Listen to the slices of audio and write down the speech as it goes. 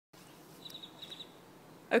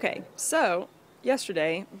Okay, so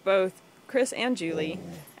yesterday both Chris and Julie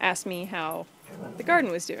asked me how the garden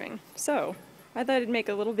was doing. So I thought I'd make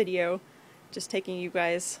a little video just taking you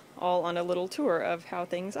guys all on a little tour of how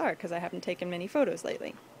things are because I haven't taken many photos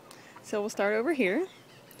lately. So we'll start over here.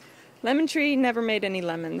 Lemon tree never made any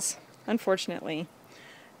lemons, unfortunately.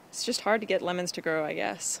 It's just hard to get lemons to grow, I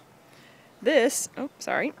guess.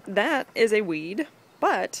 That is a weed,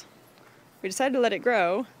 but we decided to let it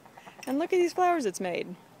grow, and look at these flowers it's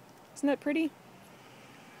made. Isn't that pretty?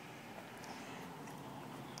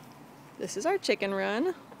 This is our chicken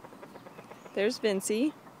run. There's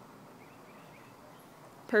Vincy.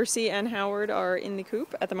 Percy and Howard are in the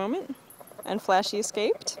coop at the moment, and Flashy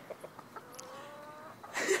escaped.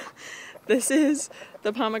 This is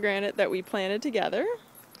the pomegranate that we planted together.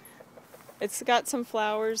 It's got some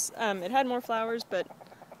flowers. It had more flowers, but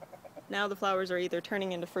now the flowers are either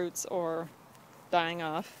turning into fruits or dying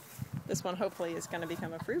off. This one hopefully is going to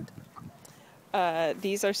become a fruit.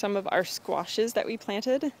 These are some of our squashes that we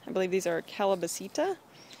planted. I believe these are Calabacita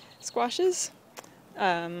squashes.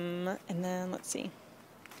 And then let's see.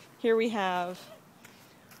 Here we have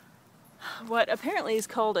what apparently is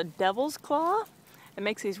called a devil's claw. It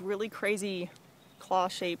makes these really crazy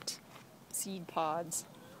claw-shaped seed pods.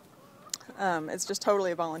 It's just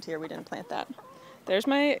totally a volunteer. We didn't plant that. There's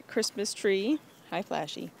my Christmas tree. Hi,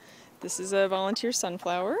 Flashy. This is a volunteer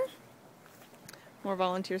sunflower. More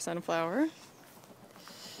volunteer sunflower.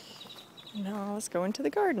 Now let's go into the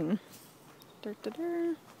garden. Put the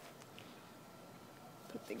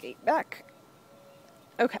gate back.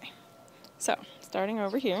 Okay, so starting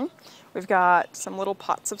over here, we've got some little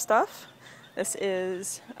pots of stuff. This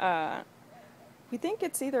is, we think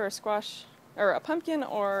it's either a squash or a pumpkin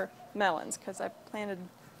or melons, because I planted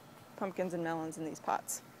pumpkins and melons in these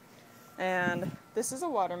pots. And this is a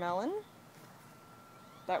watermelon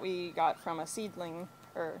that we got from a seedling,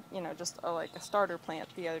 or just like a starter plant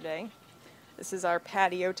the other day. This is our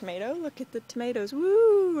patio tomato. Look at the tomatoes,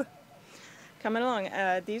 woo! Coming along.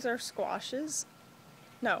 These are squashes.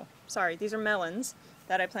 No, sorry, these are melons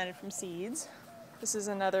that I planted from seeds. This is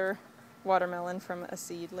another watermelon from a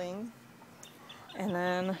seedling. And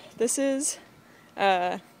then this is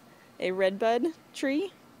a redbud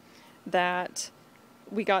tree that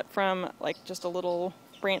we got from like just a little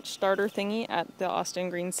branch starter thingy at the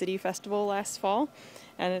Austin Green City Festival last fall,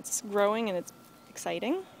 and it's growing and it's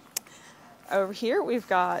exciting. Over here we've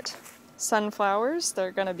got sunflowers.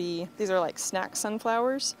 These are like snack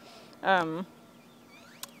sunflowers for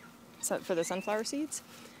the sunflower seeds,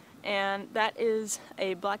 and that is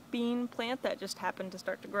a black bean plant that just happened to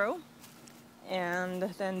start to grow. And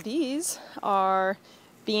then these are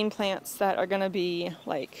bean plants that are going to be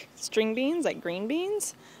like string beans, like green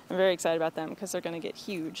beans. I'm very excited about them because they're going to get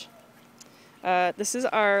huge. This is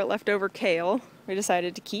our leftover kale. We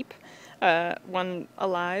decided to keep one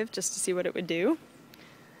alive just to see what it would do.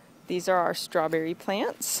 These are our strawberry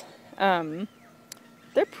plants.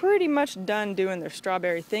 They're pretty much done doing their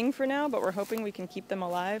strawberry thing for now, but we're hoping we can keep them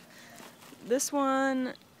alive. This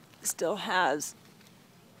one still has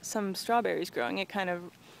some strawberries growing. It kind of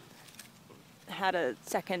had a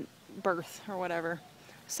second birth or whatever,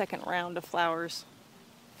 second round of flowers,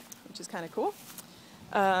 which is kind of cool.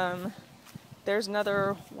 There's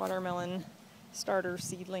another watermelon starter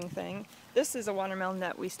seedling thing. This is a watermelon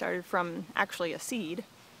that we started from actually a seed,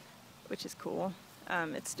 which is cool.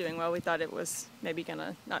 It's doing well. We thought it was maybe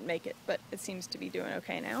gonna not make it, but it seems to be doing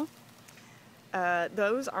okay now.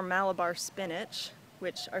 Those are Malabar spinach,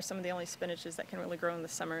 which are some of the only spinaches that can really grow in the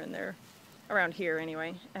summer, and they're around here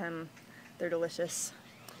anyway, and they're delicious.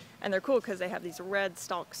 And they're cool because they have these red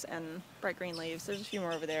stalks and bright green leaves. There's a few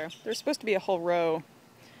more over there. There's supposed to be a whole row,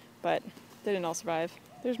 but they didn't all survive.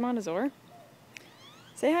 There's Montezor.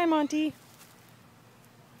 Say hi, Monty.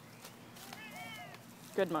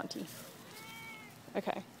 Good Monty.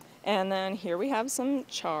 Okay, and then here we have some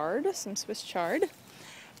chard, some Swiss chard.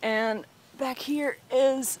 And back here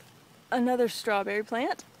is another strawberry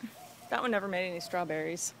plant. That one never made any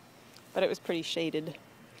strawberries, but it was pretty shaded.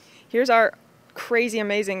 Here's our crazy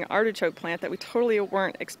amazing artichoke plant that we totally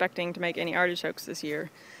weren't expecting to make any artichokes this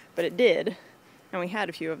year, but it did, and we had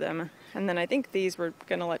a few of them. And then I think these we're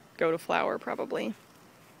gonna let go to flower probably,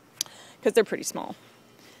 because they're pretty small.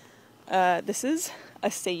 This is a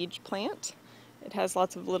sage plant. It has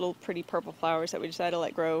lots of little pretty purple flowers that we decided to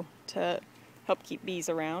let grow to help keep bees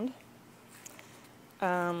around.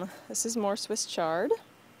 This is more Swiss chard.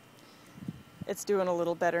 It's doing a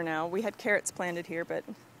little better now. We had carrots planted here, but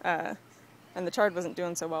and the chard wasn't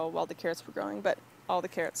doing so well while the carrots were growing, but all the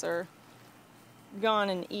carrots are gone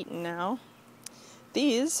and eaten now.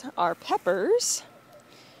 These are peppers.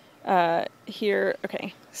 Here,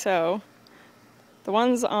 okay, so the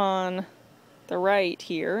ones on the right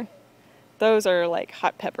here, those are like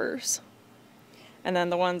hot peppers. And then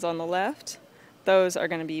the ones on the left, those are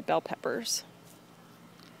going to be bell peppers.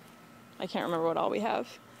 I can't remember what all we have.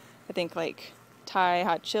 I think like Thai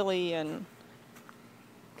hot chili and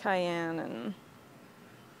cayenne and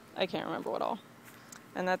I can't remember what all.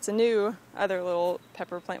 And that's a new other little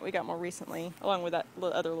pepper plant we got more recently, along with that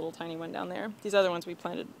other little tiny one down there. These other ones we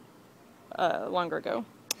planted longer ago.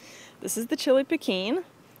 This is the chili piquin.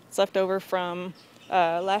 It's left over from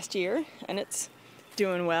last year, and it's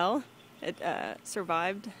doing well. It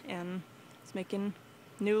survived and it's making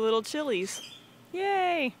new little chilies.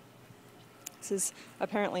 Yay! This is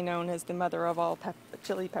apparently known as the mother of all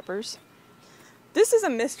chili peppers. This is a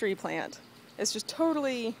mystery plant. It's just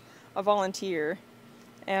totally a volunteer,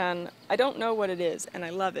 and I don't know what it is, and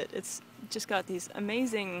I love it. It's just got these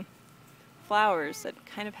amazing flowers that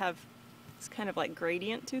kind of have this kind of like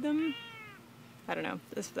gradient to them. I don't know,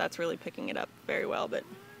 that's really picking it up very well, but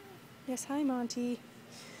yes, hi Monty.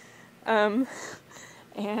 So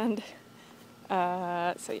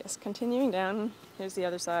yes, continuing down, here's the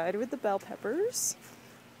other side with the bell peppers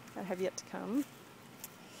that have yet to come.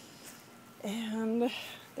 And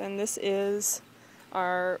then this is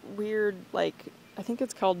our weird, like, I think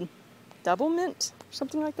it's called double mint or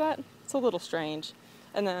something like that. It's a little strange.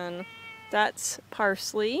 And then that's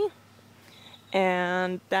parsley,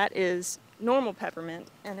 and that is normal peppermint,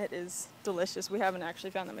 and it is delicious. We haven't actually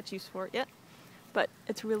found that much use for it yet, but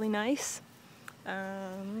it's really nice.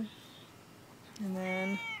 And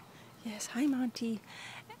then, yes, hi Monty.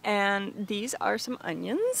 And these are some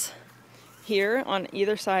onions here on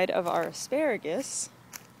either side of our asparagus.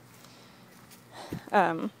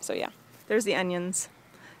 So yeah, there's the onions.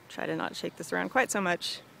 Try to not shake this around quite so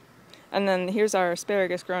much. And then here's our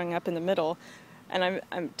asparagus growing up in the middle. And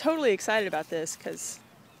I'm totally excited about this because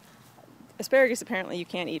asparagus apparently you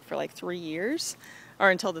can't eat for like 3 years or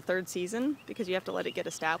until the 3rd season because you have to let it get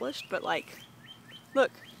established. But like,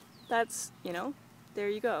 look, that's, you know, there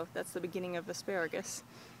you go. That's the beginning of asparagus.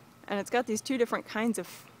 And it's got these 2 different kinds of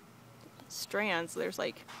strands. There's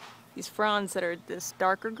like these fronds that are this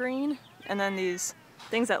darker green, and then these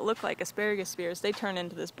things that look like asparagus spears, they turn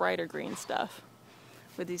into this brighter green stuff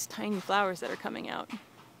with these tiny flowers that are coming out.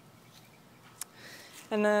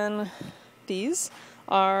 And then these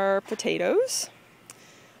are potatoes.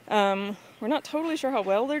 We're not totally sure how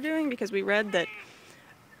well they're doing because we read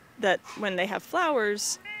that when they have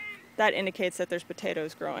flowers, that indicates that there's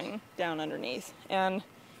potatoes growing down underneath. And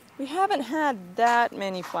we haven't had that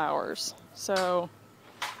many flowers, so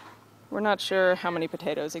we're not sure how many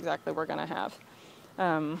potatoes exactly we're going to have.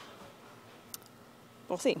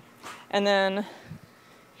 We'll see. And then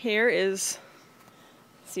here is,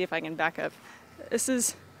 see if I can back up. This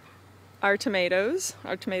is our tomatoes,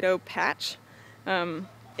 our tomato patch.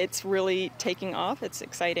 It's really taking off. It's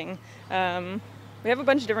exciting. We have a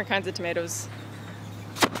bunch of different kinds of tomatoes.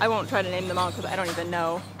 I won't try to name them all because I don't even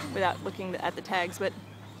know without looking at the tags, but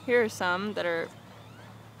here are some that are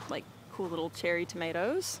like cool little cherry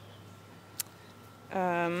tomatoes.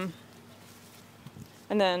 And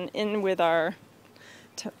then in with our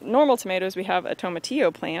normal tomatoes, we have a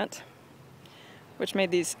tomatillo plant, which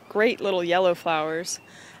made these great little yellow flowers.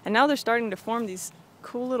 And now they're starting to form these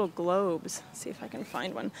cool little globes. Let's see if I can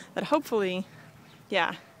find one. That hopefully,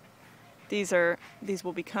 yeah, these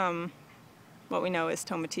will become what we know as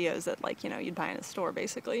tomatillos that, like, you know, you'd buy in a store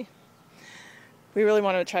basically. We really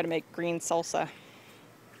wanted to try to make green salsa,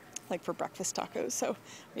 like for breakfast tacos. So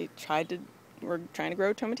we're trying to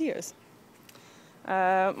grow tomatillos.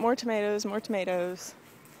 More tomatoes, more tomatoes.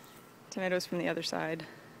 Tomatoes from the other side.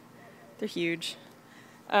 They're huge.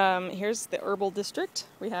 Here's the herbal district.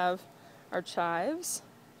 We have our chives.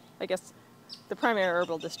 I guess the primary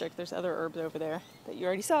herbal district. There's other herbs over there that you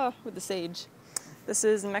already saw with the sage. This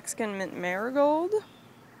is Mexican mint marigold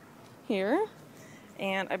here.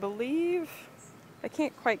 And I believe, I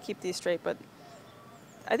can't quite keep these straight, but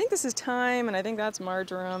I think this is thyme, and I think that's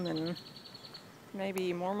marjoram, and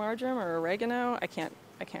maybe more marjoram or oregano. I can't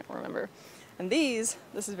remember. And this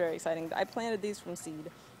is very exciting. I planted these from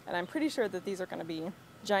seed, and I'm pretty sure that these are going to be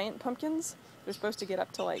giant pumpkins. They're supposed to get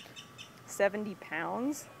up to like 70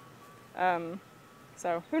 pounds.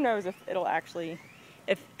 So who knows if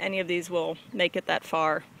any of these will make it that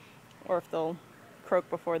far, or if they'll croak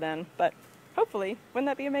before then. But hopefully, wouldn't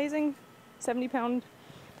that be amazing? 70-pound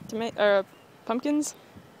pumpkins.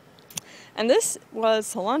 And this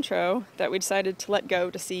was cilantro that we decided to let go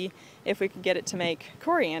to see if we could get it to make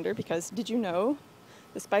coriander, because did you know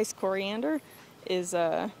the spice coriander is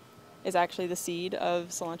actually the seed of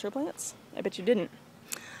cilantro plants? I bet you didn't.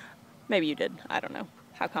 Maybe you did. I don't know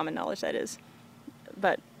how common knowledge that is.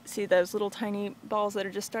 But see those little tiny balls that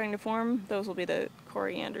are just starting to form? Those will be the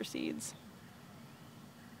coriander seeds.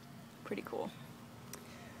 Pretty cool.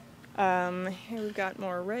 Here we've got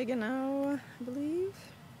more oregano, I believe.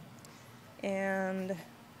 And,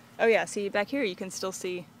 oh yeah, see back here you can still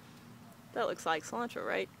see, that looks like cilantro,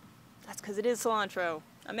 right? That's because it is cilantro.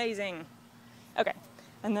 Amazing. Okay,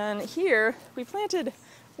 and then here we planted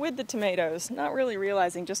with the tomatoes, not really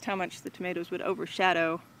realizing just how much the tomatoes would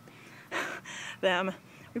overshadow them.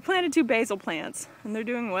 We planted 2 basil plants, and they're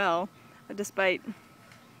doing well, despite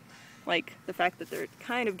like the fact that they're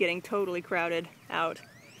kind of getting totally crowded out.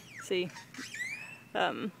 See,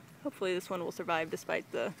 hopefully this one will survive despite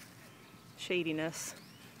the shadiness.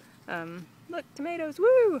 Look, tomatoes,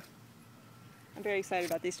 woo! I'm very excited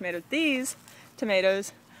about these tomatoes. These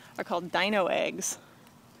tomatoes are called dino eggs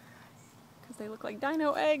because they look like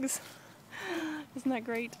dino eggs. Isn't that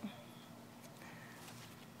great?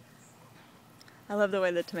 I love the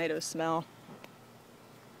way the tomatoes smell.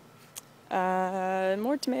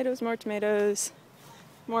 More tomatoes, more tomatoes,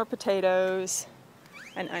 more potatoes,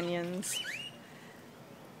 and onions.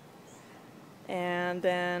 And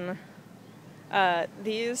then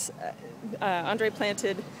Andre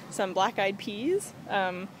planted some black-eyed peas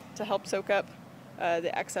to help soak up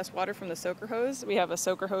the excess water from the soaker hose. We have a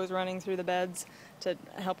soaker hose running through the beds to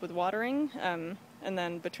help with watering. And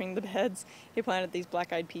then between the beds, he planted these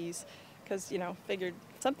black-eyed peas because, you know, figured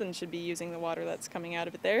something should be using the water that's coming out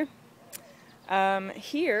of it there.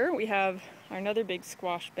 Here we have another big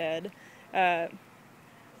squash bed.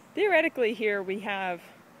 Theoretically here we have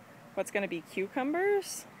what's going to be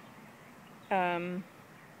cucumbers.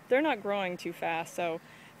 They're not growing too fast, so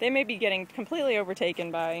they may be getting completely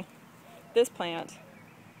overtaken by this plant,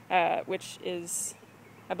 which is,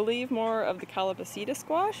 I believe, more of the Calabacita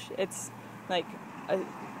squash. It's like a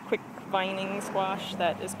quick vining squash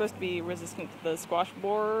that is supposed to be resistant to the squash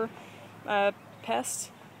borer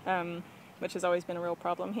pest, which has always been a real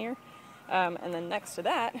problem here. And then next to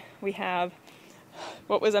that, we have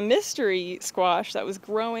what was a mystery squash that was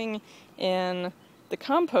growing in the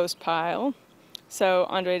compost pile. So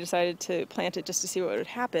Andre decided to plant it just to see what would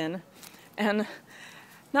happen. And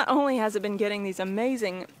not only has it been getting these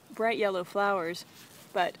amazing bright yellow flowers,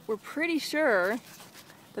 but we're pretty sure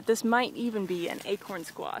that this might even be an acorn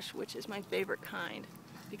squash, which is my favorite kind.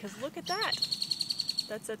 Because look at that!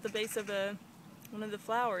 That's at the base of one of the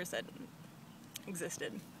flowers that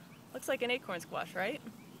existed. Looks like an acorn squash, right?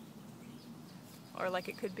 Or like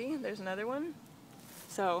it could be. There's another one.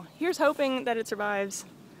 So here's hoping that it survives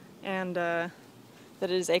and that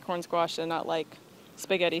it is acorn squash and not like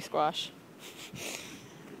spaghetti squash.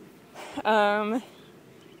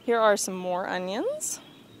 Here are some more onions.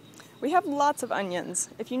 We have lots of onions.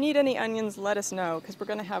 If you need any onions, let us know, because we're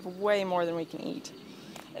going to have way more than we can eat.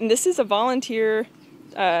 And this is a volunteer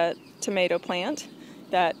tomato plant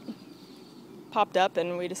that popped up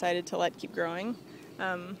and we decided to let keep growing.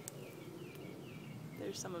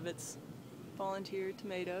 There's some of its volunteer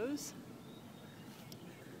tomatoes.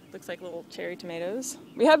 Looks like little cherry tomatoes.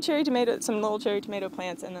 We have some little cherry tomato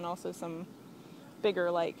plants, and then also some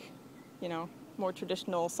bigger, like, you know, more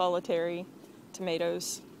traditional solitary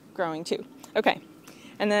tomatoes growing too. Okay,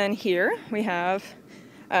 and then here we have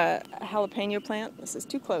a jalapeno plant. This is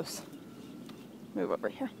too close. Move over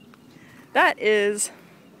here. That is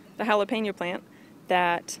the jalapeno plant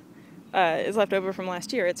that is left over from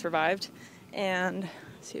last year. It survived, and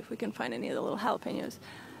let's see if we can find any of the little jalapenos.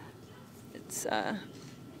 It's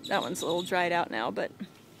that one's a little dried out now, but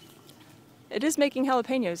it is making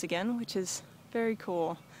jalapenos again, which is very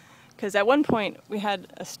cool. Because at one point we had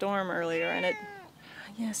a storm earlier, and it,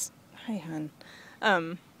 yes, hi hun,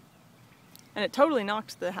 and it totally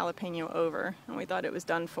knocked the jalapeno over, and we thought it was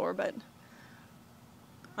done for, but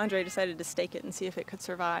Andre decided to stake it and see if it could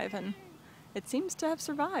survive, and it seems to have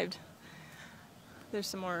survived. There's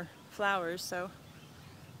some more flowers, so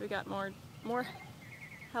we got more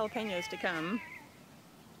jalapenos to come.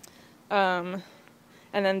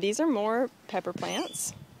 And then these are more pepper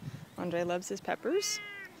plants. Andre loves his peppers.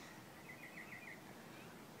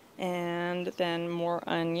 And then more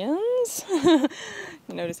onions.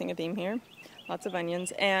 Noticing a theme here. Lots of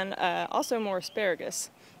onions. And also more asparagus.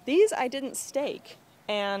 These I didn't stake.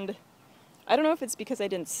 And I don't know if it's because I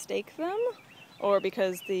didn't stake them, or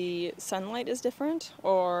because the sunlight is different,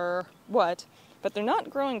 or what. But they're not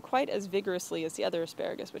growing quite as vigorously as the other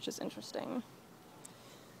asparagus, which is interesting.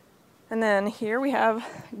 And then here we have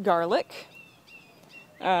garlic.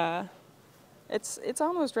 It's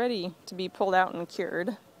almost ready to be pulled out and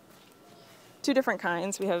cured. Two different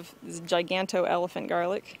kinds. We have this giganto elephant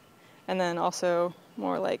garlic, and then also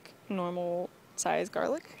more like normal size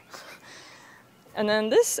garlic. And then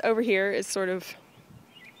this over here is sort of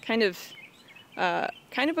kind of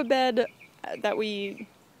a bed that we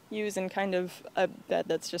use in kind of a bed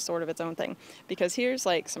that's just sort of its own thing. Because here's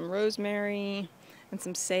like some rosemary and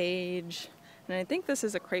some sage, and I think this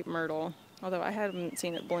is a crepe myrtle, although I haven't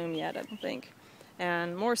seen it bloom yet, I don't think.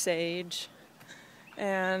 And more sage,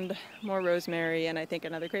 and more rosemary, and I think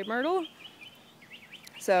another crepe myrtle.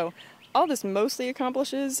 So all this mostly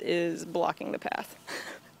accomplishes is blocking the path.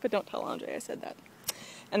 But don't tell Andre I said that.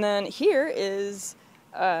 And then here is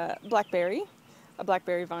blackberry, a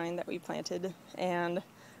blackberry vine that we planted, and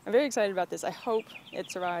I'm very excited about this. I hope it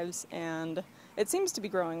survives, and it seems to be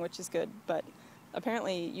growing, which is good, but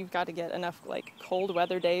apparently you've got to get enough like cold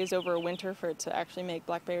weather days over a winter for it to actually make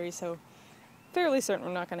blackberries, so fairly certain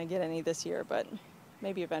we're not going to get any this year, but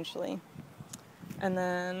maybe eventually. And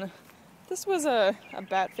then this was a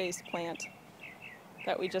bat-faced plant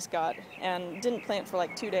that we just got and didn't plant for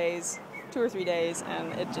like 2 or 3 days,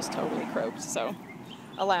 and it just totally croaked. So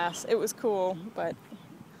alas, it was cool, but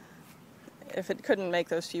if it couldn't make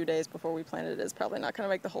those few days before we planted it, it's probably not going to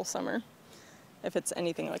make the whole summer if it's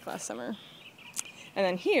anything like last summer. And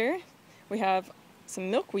then here we have some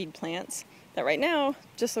milkweed plants that right now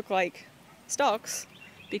just look like stalks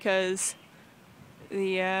because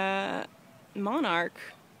the monarch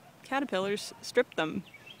caterpillars stripped them.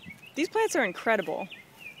 These plants are incredible.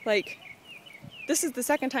 Like, this is the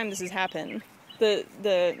second time this has happened.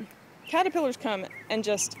 The caterpillars come and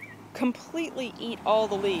just completely eat all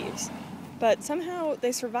the leaves, but somehow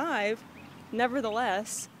they survive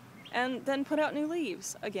nevertheless and then put out new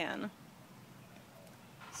leaves again.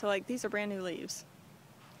 So like, these are brand new leaves.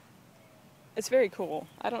 It's very cool.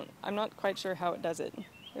 I'm not quite sure how it does it,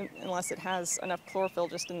 unless it has enough chlorophyll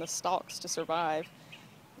just in the stalks to survive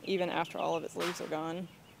even after all of its leaves are gone.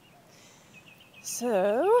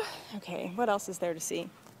 So, okay, what else is there to see?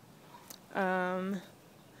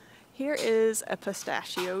 Here is a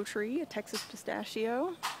pistachio tree, a Texas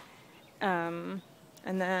pistachio. And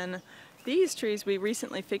then these trees we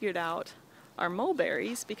recently figured out are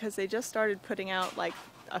mulberries because they just started putting out like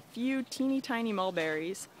a few teeny tiny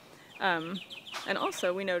mulberries. And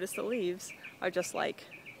also we noticed the leaves are just like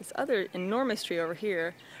this other enormous tree over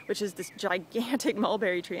here, which is this gigantic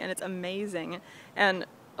mulberry tree, and it's amazing. And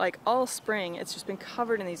like all spring it's just been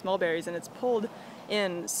covered in these mulberries, and it's pulled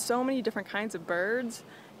in so many different kinds of birds,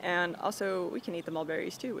 and also we can eat the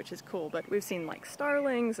mulberries too, which is cool. But we've seen like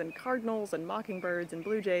starlings and cardinals and mockingbirds and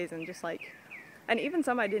blue jays and just like, and even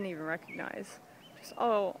some I didn't even recognize, just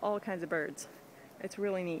all kinds of birds. It's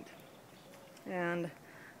really neat. And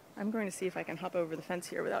I'm going to see if I can hop over the fence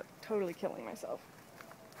here without totally killing myself.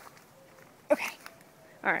 Okay,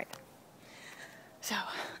 all right, so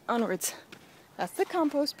onwards. That's the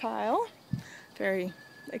compost pile. Very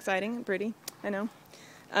exciting and pretty, I know.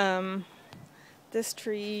 This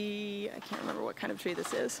tree, I can't remember what kind of tree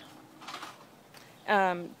this is.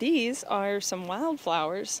 These are some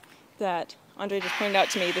wildflowers that Andre just pointed out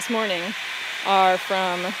to me this morning are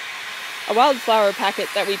from a wildflower packet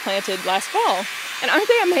that we planted last fall. And aren't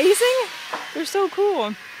they amazing? They're so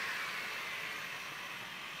cool.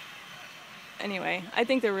 Anyway, I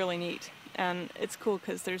think they're really neat. And it's cool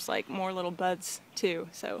because there's like more little buds too,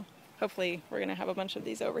 so hopefully we're gonna have a bunch of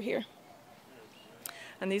these over here.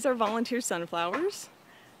 And these are volunteer sunflowers.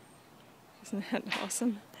 Isn't that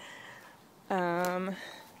awesome?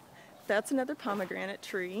 That's another pomegranate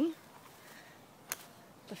tree.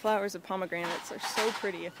 The flowers of pomegranates are so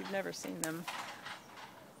pretty if you've never seen them.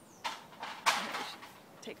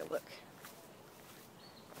 Take a look.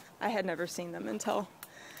 I had never seen them until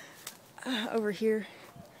over here.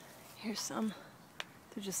 Here's some.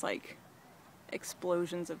 They're just like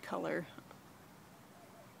explosions of color.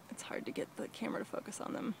 It's hard to get the camera to focus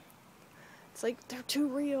on them. It's like they're too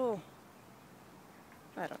real.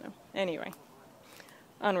 I don't know. Anyway,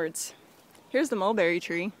 onwards. Here's the mulberry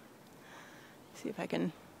tree. See if I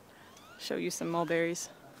can show you some mulberries.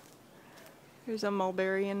 Here's a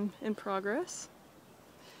mulberry in progress.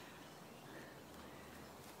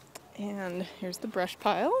 And here's the brush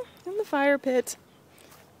pile and the fire pit.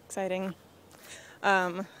 Exciting.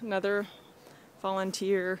 Another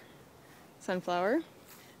volunteer sunflower. And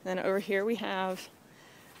then over here we have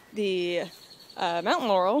the mountain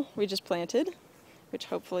laurel we just planted, which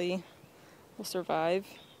hopefully will survive.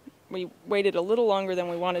 We waited a little longer than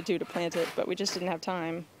we wanted to plant it, but we just didn't have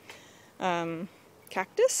time.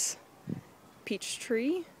 Cactus, peach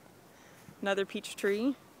tree, another peach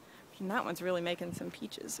tree, and that one's really making some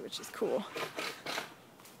peaches, which is cool.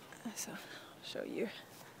 So, I'll show you.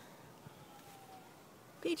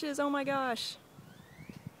 Peaches, oh my gosh.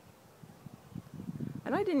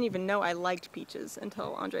 And I didn't even know I liked peaches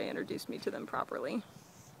until Andre introduced me to them properly.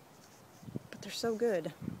 But they're so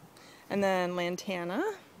good. And then lantana,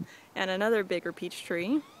 and another bigger peach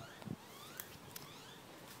tree.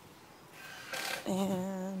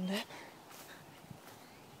 And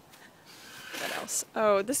what else?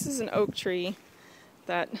 Oh, this is an oak tree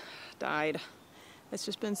that died. It's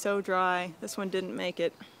just been so dry. This one didn't make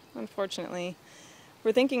it, unfortunately.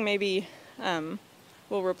 We're thinking maybe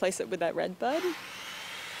we'll replace it with that red bud.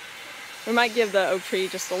 We might give the oak tree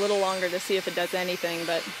just a little longer to see if it does anything,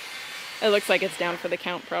 but it looks like it's down for the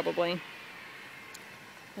count probably.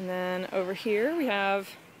 And then over here we have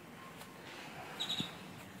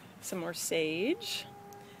some more sage.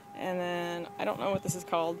 And then I don't know what this is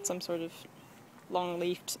called, some sort of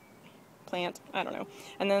long-leafed plant, I don't know.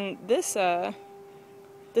 And then this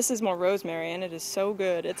is more rosemary, and it is so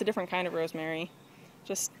good. It's a different kind of rosemary.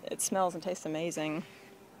 Just, it smells and tastes amazing.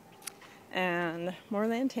 And more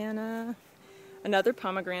lantana, another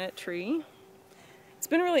pomegranate tree. It's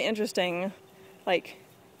been really interesting, like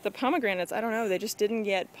the pomegranates, I don't know, they just didn't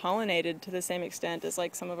get pollinated to the same extent as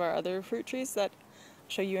like some of our other fruit trees that I'll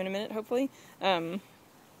show you in a minute, hopefully. And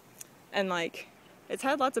like, it's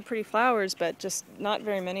had lots of pretty flowers, but just not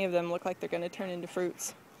very many of them look like they're going to turn into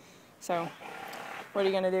fruits. So, what are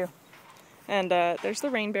you going to do? And there's the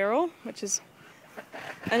rain barrel, which is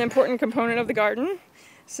an important component of the garden.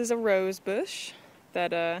 This is a rose bush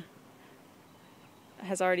that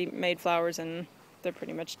has already made flowers, and they're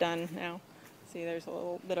pretty much done now. See, there's a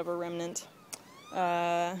little bit of a remnant.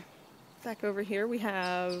 Back over here we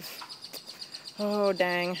have, oh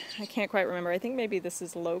dang, I can't quite remember. I think maybe this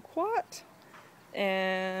is loquat,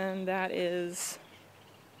 and that is,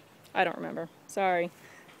 I don't remember. Sorry.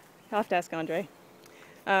 I'll have to ask Andre.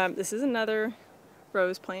 This is another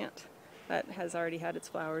rose plant that has already had its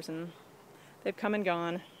flowers, and they've come and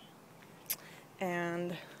gone.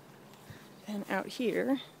 And then out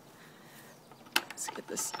here, let's get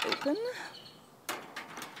this open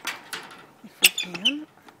if we can.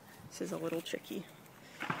 This is a little tricky.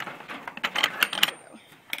 There we go.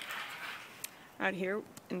 Out here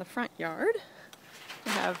in the front yard,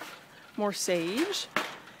 we have more sage,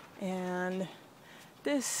 and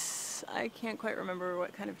this, I can't quite remember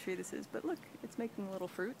what kind of tree this is, but look, it's making little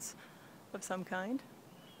fruits of some kind.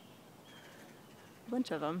 A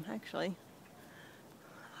bunch of them, actually.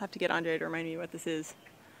 I'll have to get Andre to remind me what this is.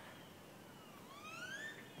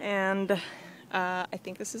 And I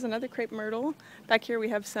think this is another crepe myrtle. Back here we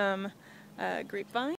have some grapevine.